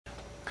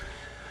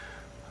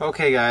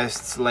Okay guys,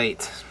 it's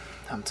late.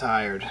 I'm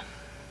tired.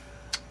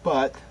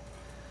 But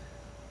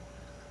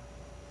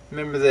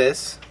remember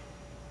this.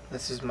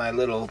 This is my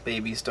little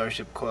baby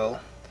Starship Coil.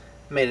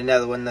 Made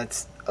another one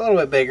that's a little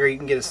bit bigger. You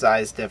can get a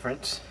size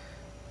difference.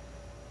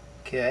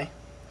 Okay.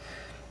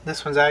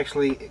 This one's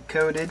actually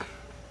coated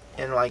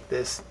in like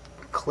this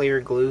clear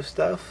glue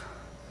stuff.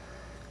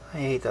 I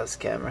hate this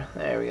camera.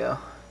 There we go.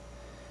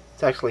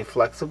 It's actually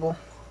flexible.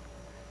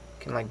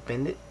 You can like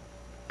bend it.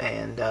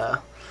 And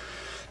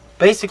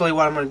basically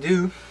what I'm going to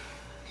do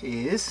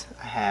is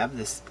I have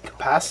this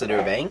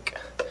capacitor bank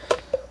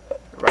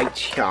right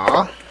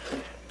here.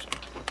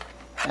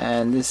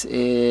 And this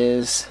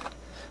is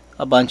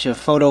a bunch of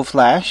photo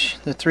flash.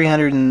 The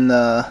 300 and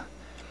well,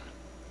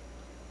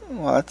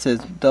 that says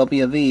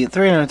WV,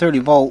 330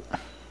 volt,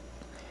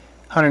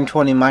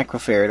 120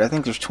 microfarad. I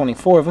think there's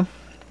 24 of them.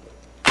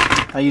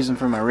 I use them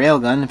for my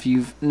railgun. If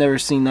you've never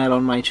seen that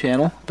on my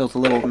channel, built a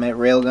little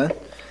railgun.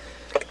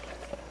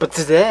 But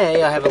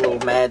today I have a little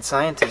mad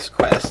scientist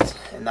quest,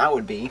 and that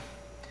would be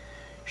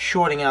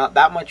shorting out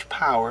that much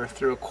power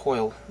through a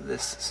coil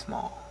this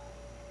small.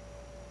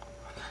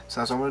 So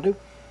that's what I'm going to do.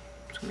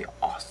 It's going to be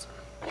awesome.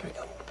 Here we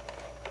go.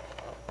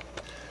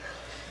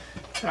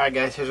 Alright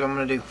guys, here's what I'm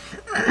going to do.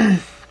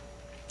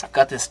 I've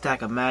got this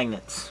stack of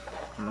magnets.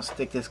 I'm going to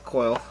stick this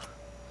coil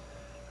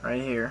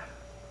right here.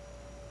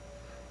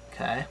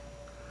 Okay.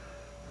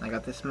 I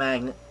got this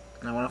magnet,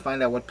 and I want to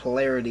find out what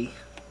polarity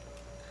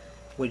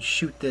would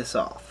shoot this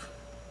off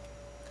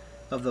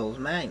of those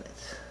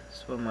magnets.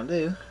 So what I'm going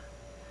to do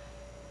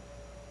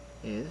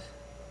is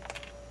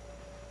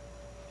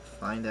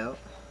find out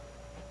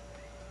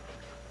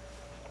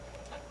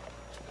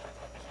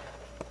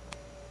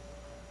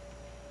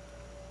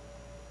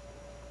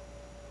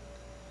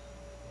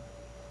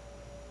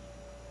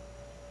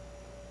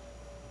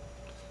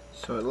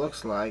so it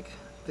looks like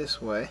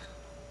this way.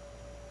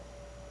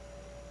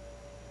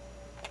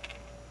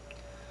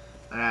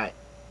 Alright,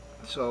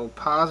 so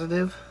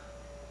positive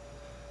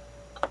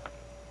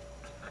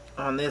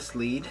on this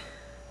lead,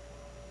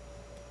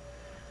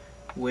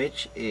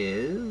 which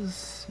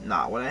is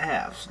not what I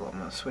have, so I'm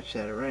going to switch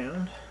that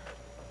around.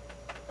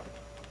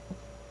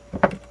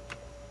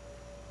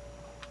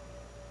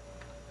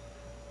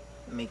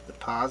 Make the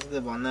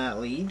positive on that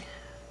lead.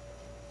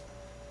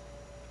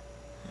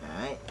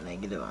 Alright,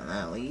 negative on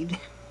that lead.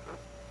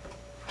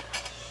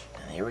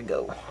 And here we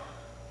go.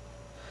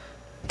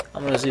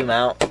 I'm going to zoom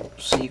out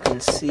so you can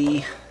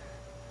see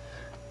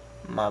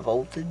my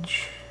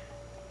voltage.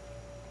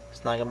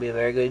 It's not going to be a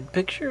very good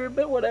picture,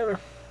 but whatever.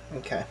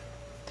 Okay.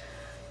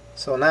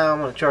 So now I'm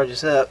going to charge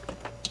this up.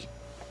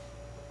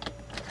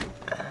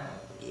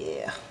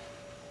 Yeah.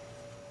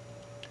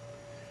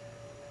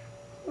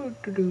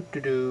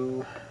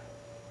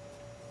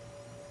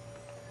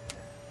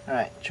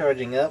 Alright,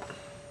 charging up.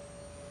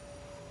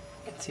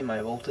 You can see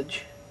my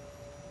voltage.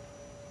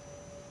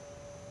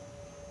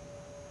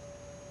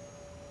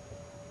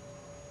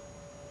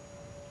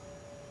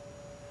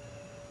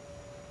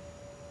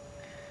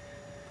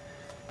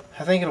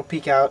 I think it'll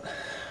peak out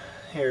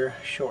here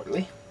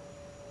shortly.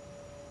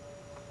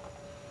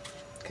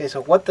 Okay,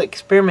 so what the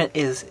experiment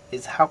is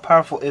how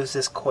powerful is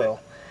this coil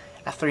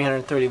at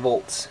 330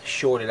 volts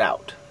shorted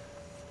out?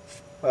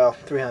 Well,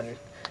 300.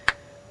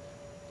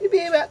 It'd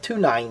be about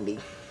 290,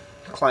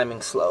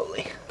 climbing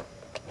slowly.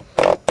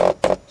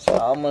 So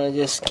I'm gonna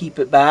just keep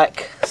it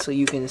back so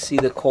you can see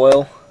the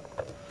coil,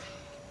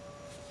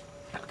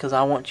 because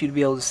I want you to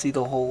be able to see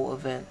the whole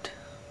event.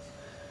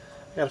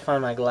 I gotta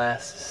find my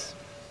glasses.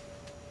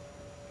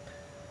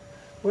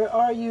 Where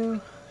are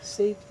you?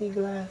 Safety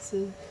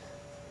glasses?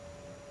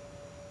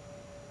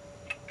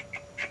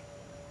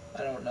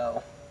 I don't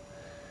know.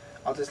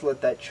 I'll just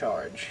let that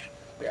charge.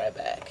 Be right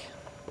back.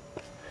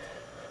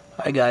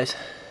 Alright guys.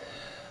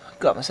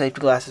 Got my safety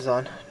glasses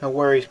on. No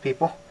worries,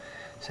 people.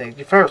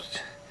 Safety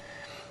first.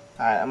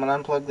 Alright, I'm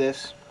going to unplug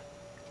this.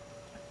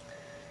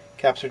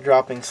 Caps are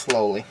dropping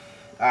slowly.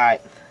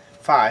 Alright.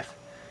 5,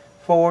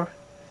 4,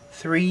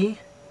 3,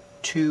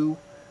 2,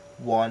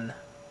 1,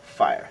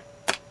 fire.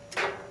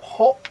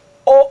 Oh,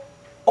 oh,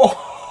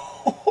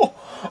 oh,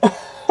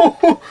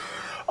 oh.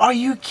 Are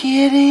you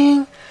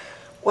kidding?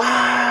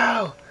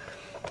 Wow.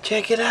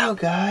 Check it out,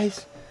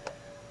 guys.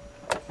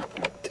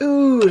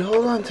 Dude,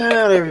 hold on, time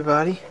out,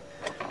 everybody.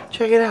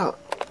 Check it out.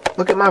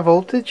 Look at my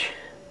voltage.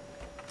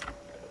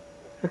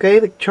 Okay,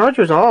 the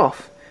charger's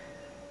off.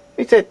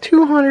 It's at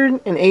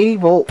 280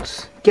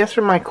 volts. Guess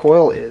where my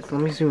coil is?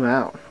 Let me zoom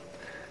out.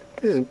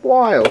 This is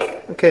wild.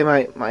 Okay,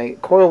 my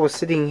coil was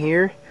sitting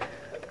here,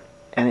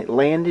 and it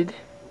landed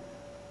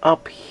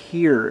up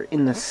here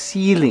in the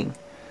ceiling.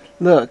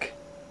 Look.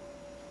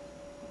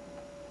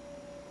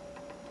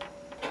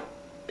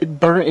 It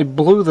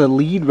blew the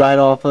lead right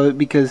off of it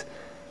because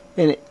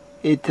it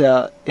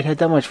had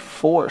that much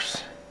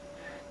force.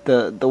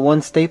 The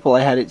one staple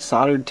I had it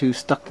soldered to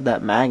stuck to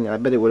that magnet. I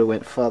bet it would have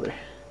went further.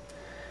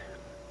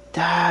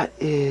 That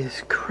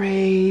is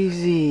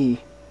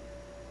crazy.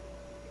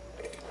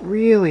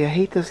 Really, I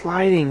hate this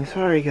lighting.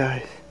 Sorry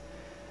guys.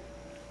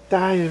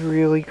 That is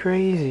really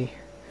crazy.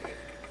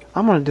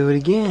 I'm gonna do it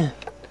again.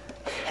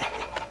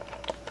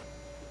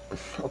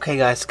 Okay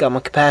guys, got my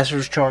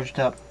capacitors charged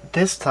up.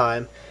 This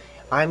time,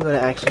 I'm gonna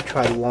actually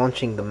try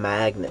launching the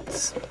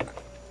magnets.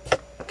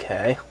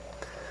 Okay,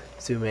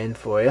 zoom in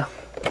for you.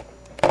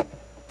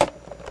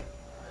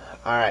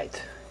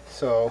 Alright,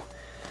 so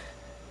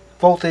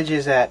voltage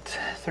is at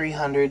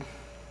 300,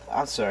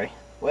 I'm sorry,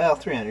 well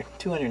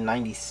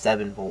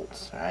 297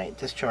 volts. Alright,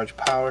 discharge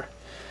power.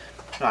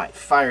 Alright,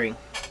 firing.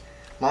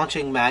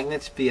 Launching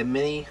magnets via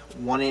mini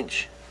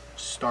 1-inch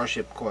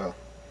Starship Coil.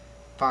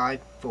 5,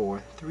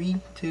 4, 3,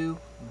 2,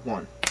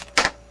 1.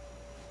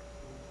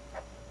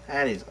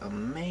 That is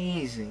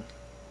amazing.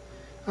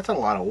 That's a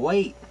lot of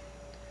weight.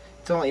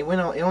 It only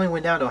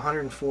went down to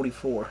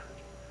 144.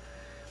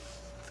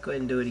 Let's go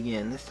ahead and do it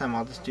again. This time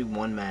I'll just do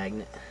one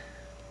magnet.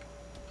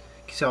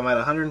 Okay, so I'm at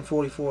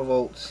 144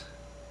 volts.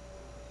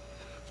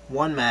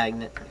 One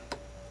magnet.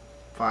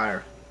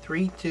 Fire.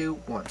 3, 2,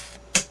 1.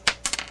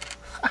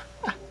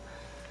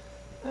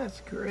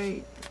 That's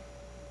great.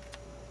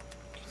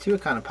 See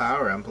what kind of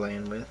power I'm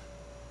playing with.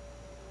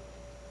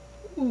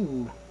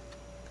 Ooh.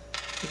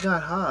 It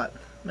got hot.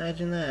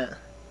 Imagine that.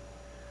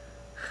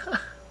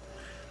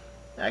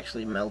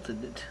 Actually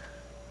melted it.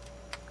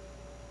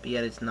 But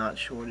yet it's not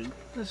shorted.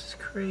 This is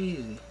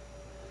crazy.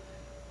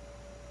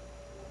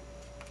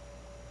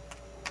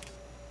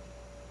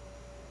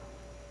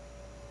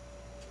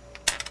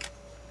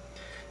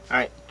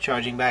 Alright,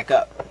 charging back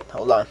up.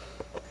 Hold on.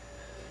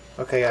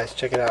 Okay guys,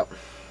 check it out.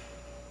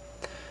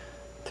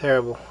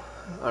 Terrible.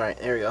 Alright,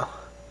 there we go.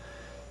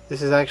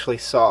 This is actually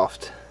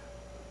soft.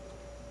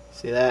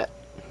 See that?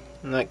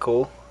 Isn't that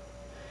cool?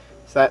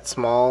 It's that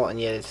small and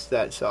yet it's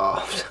that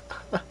soft.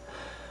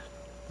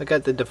 Look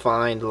at the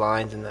defined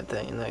lines in that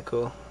thing. Isn't that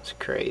cool? It's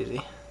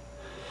crazy.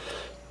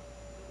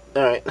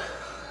 Alright.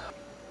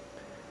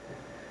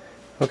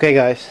 Okay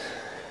guys.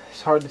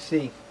 It's hard to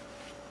see.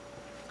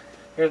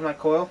 Here's my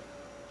coil.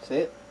 See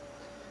it?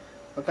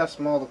 Look how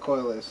small the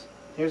coil is.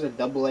 Here's a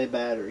AA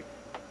battery.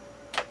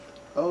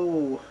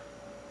 Oh.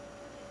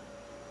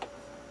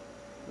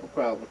 No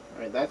problem.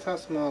 Alright, that's how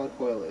small the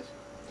coil is.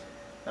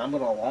 Now I'm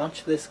going to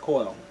launch this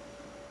coil.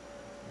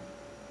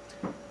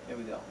 Here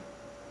we go.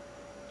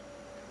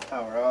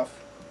 Power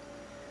off.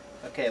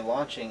 Okay,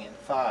 launching in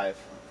 5,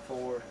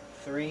 4,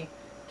 3,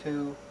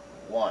 2,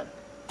 1.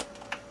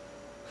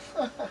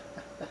 That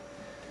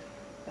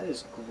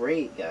is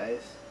great,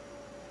 guys.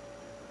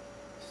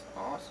 It's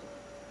awesome.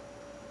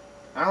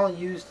 I only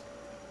used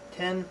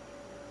 10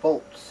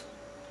 volts.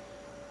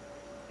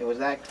 It was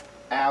that...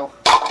 Ow.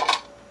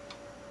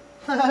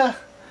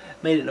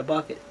 Made it in a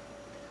bucket.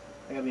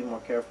 I gotta be more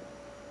careful.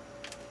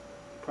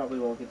 Probably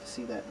won't get to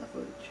see that in the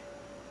footage.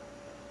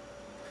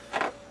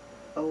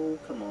 Oh,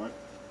 come on.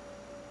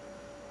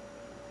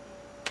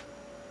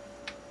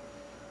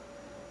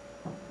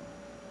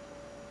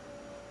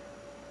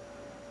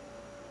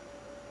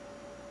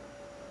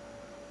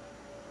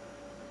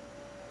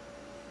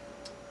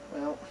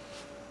 Well,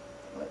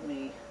 let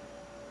me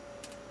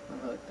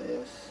unhook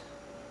this.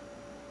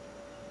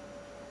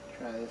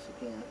 Try this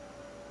again.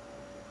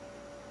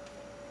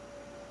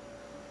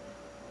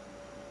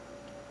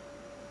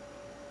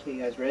 Okay,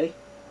 you guys ready?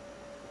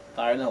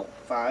 Fire no.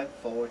 5,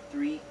 4,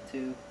 3,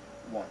 2,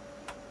 1.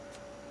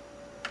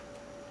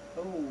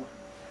 Oh,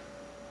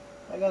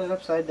 I got it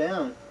upside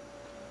down.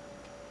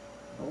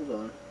 Hold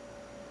on.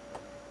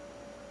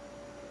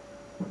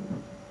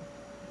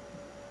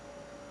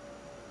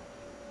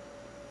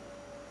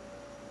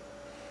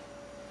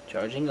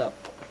 Charging up.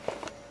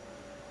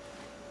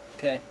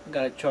 Okay,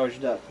 got it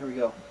charged up. Here we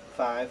go.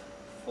 5,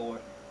 4,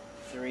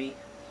 3,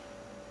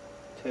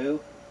 2,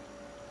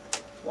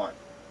 1.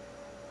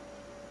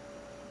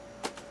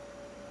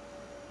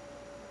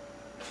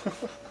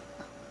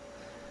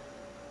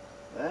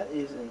 That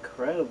is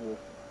incredible.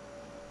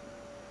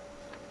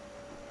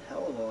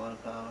 Hell of a lot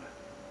of power.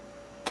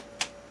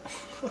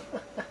 Let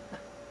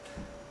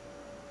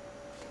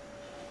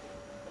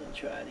me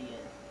try it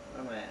again.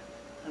 Where am I at?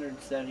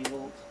 170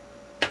 volts.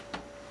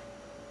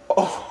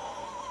 Oh!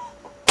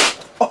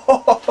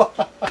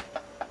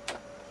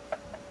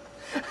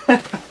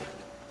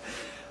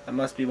 I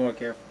must be more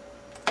careful.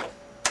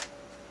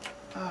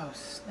 Oh,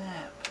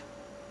 snap.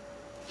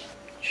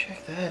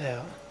 Check that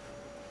out.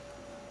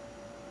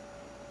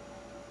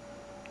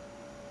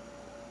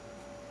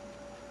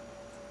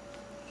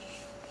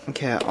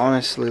 Okay, I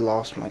honestly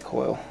lost my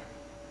coil.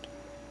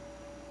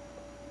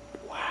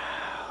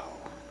 Wow.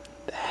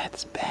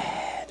 That's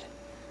bad.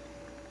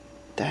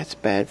 That's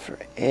bad for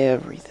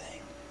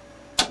everything.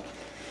 Let's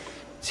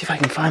see if I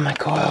can find my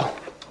coil.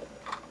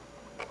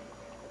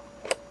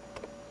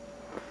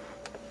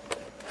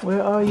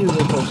 Where are you,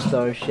 little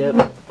starship?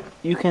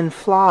 You can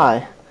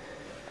fly.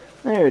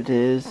 There it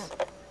is.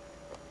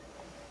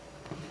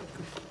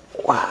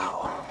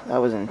 Wow, that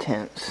was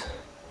intense.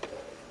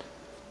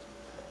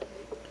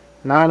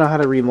 Now I know how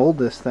to remold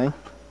this thing.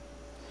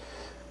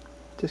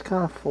 Just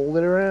kind of fold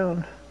it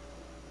around.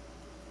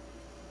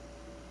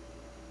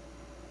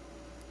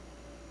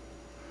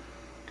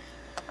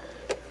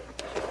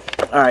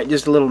 Alright,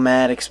 just a little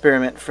mad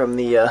experiment from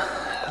the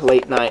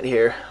late night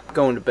here. I'm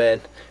going to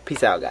bed.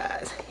 Peace out,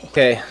 guys.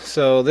 Okay,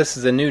 so this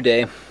is a new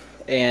day,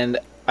 and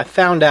I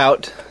found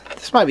out,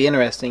 this might be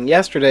interesting.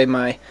 Yesterday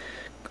my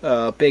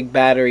big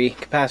battery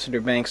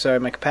capacitor bank,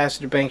 my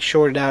capacitor bank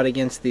shorted out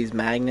against these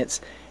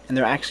magnets, and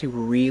they're actually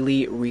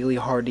really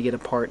hard to get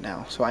apart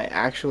now. So I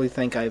actually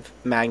think I've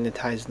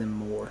magnetized them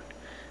more.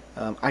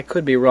 I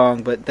could be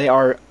wrong, but they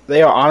are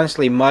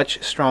honestly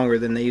much stronger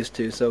than they used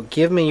to. So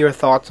give me your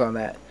thoughts on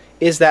that.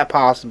 Is that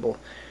possible?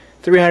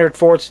 300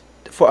 volts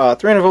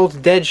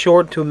dead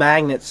short to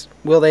magnets.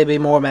 Will they be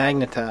more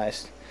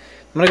magnetized?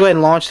 I'm going to go ahead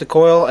and launch the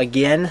coil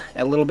again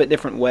a little bit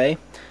different way.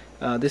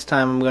 This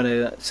time I'm going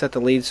to set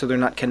the leads so they're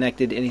not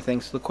connected to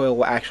anything, so the coil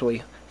will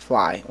actually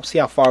fly. We'll see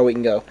how far we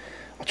can go.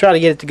 I'll try to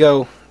get it to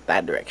go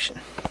that direction.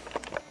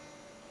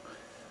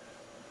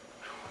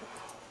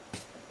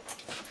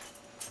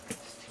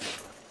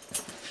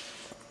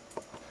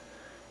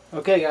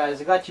 Okay guys,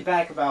 I got you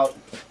back about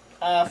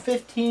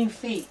 15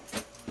 feet.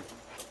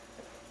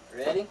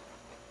 Ready?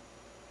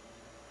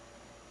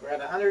 We're at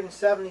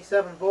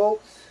 177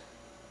 volts.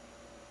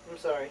 I'm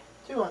sorry,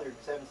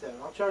 277.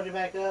 I'll charge it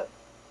back up.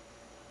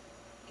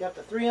 Get up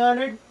to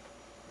 300 and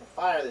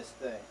fire this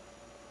thing.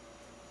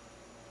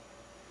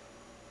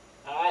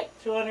 Alright,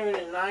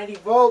 290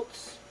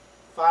 volts.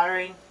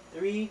 Firing.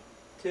 3,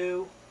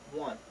 2,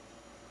 1.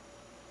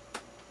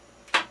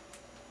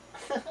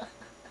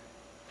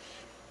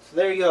 So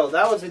there you go.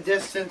 That was a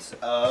distance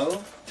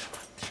of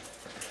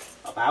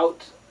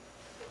about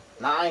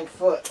 9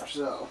 foot or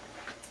so.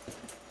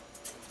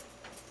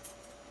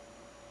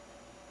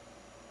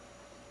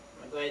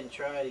 I'm going to go ahead and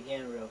try it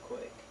again real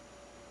quick,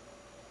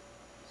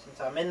 since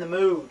I'm in the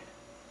mood.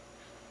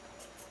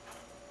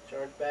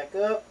 Charge back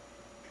up.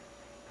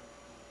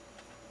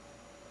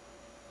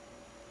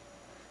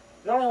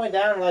 It only went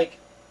down like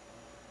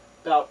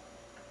about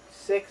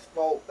 6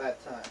 volt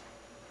that time.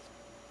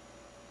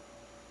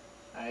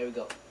 Alright, here we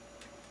go.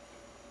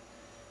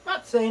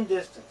 About the same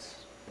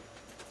distance.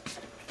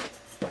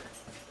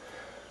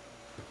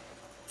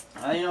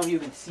 I don't know if you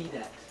can see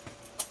that.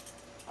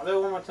 I'll do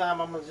it one more time.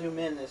 I'm going to zoom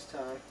in this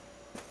time.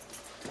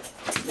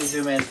 Let me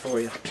zoom in for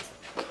you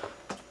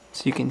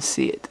so you can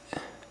see it.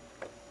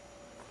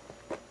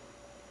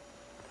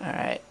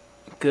 Alright,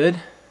 good.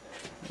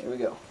 Here we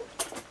go.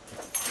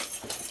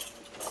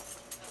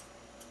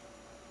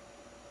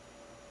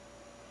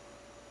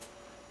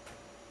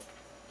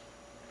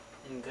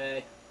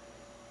 Okay,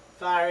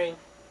 firing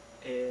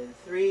in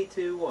 3,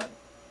 2, 1.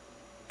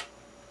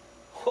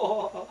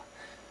 Oh,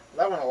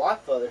 that went a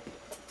lot further.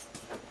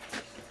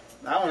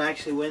 That one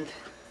actually went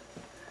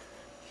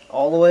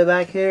all the way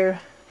back here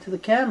to the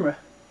camera.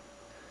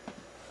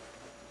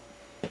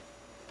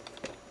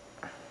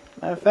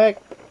 Matter of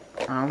fact,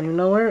 I don't even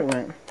know where it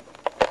went.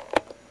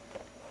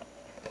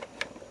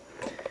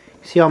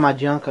 See all my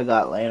junk I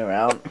got laying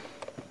around?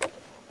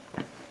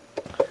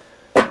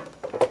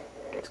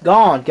 It's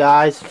gone,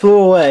 guys. Flew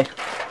away.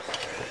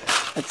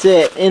 That's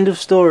it. End of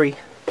story.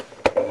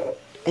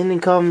 Ending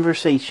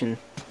conversation.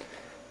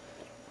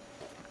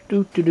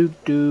 Do do do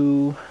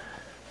do.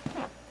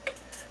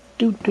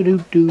 Do do do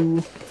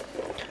do.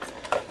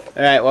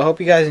 Alright, well, I hope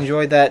you guys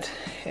enjoyed that,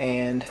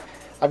 and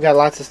I've got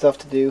lots of stuff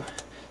to do,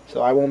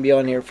 so I won't be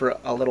on here for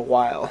a little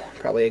while,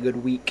 probably a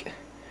good week.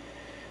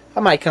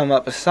 I might come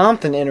up with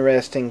something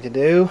interesting to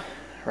do,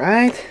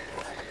 right?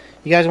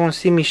 You guys want to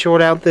see me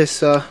short out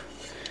this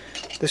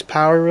this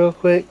power real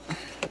quick?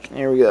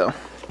 Here we go.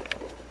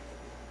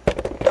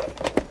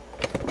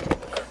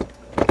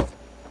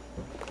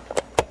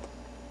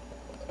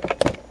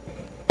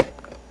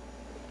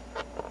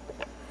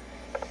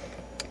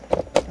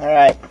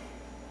 Alright,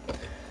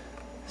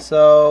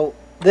 so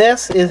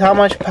this is how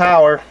much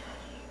power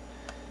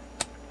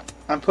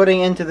I'm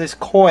putting into this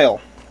coil.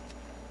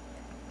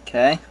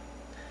 Okay,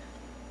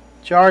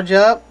 charge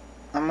up.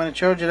 I'm going to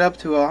charge it up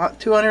to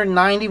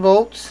 290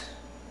 volts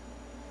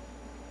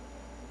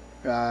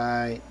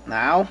right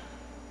now.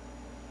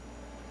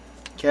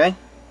 Okay,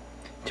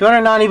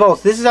 290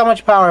 volts. This is how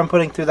much power I'm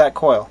putting through that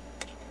coil.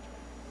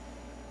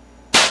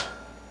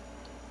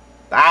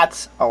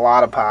 That's a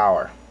lot of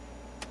power.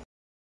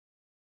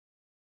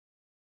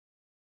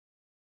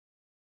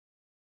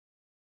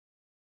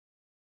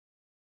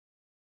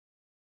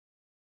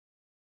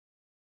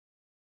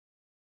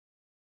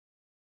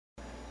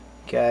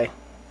 Okay,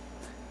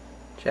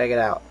 check it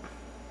out.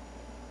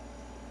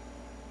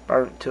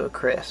 Burn it to a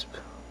crisp.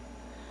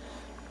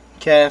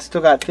 Okay, I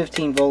still got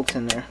 15 volts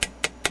in there.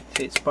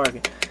 See it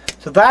sparking.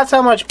 So that's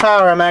how much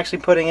power I'm actually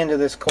putting into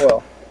this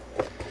coil.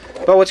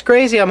 But what's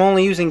crazy, I'm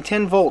only using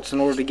 10 volts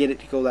in order to get it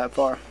to go that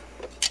far.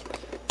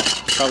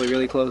 Probably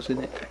really close,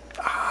 isn't it?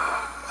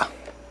 Ah.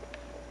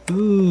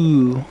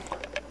 Ooh.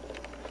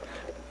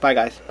 Bye,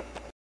 guys.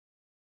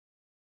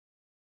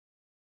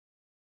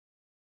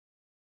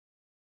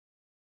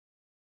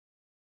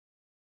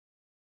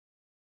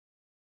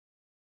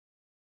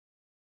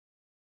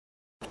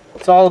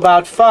 It's all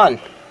about fun.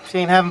 If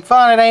you ain't having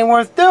fun, it ain't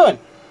worth doing.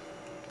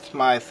 It's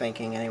my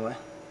thinking anyway.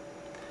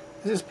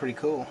 This is pretty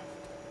cool.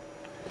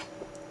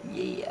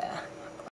 Yeah.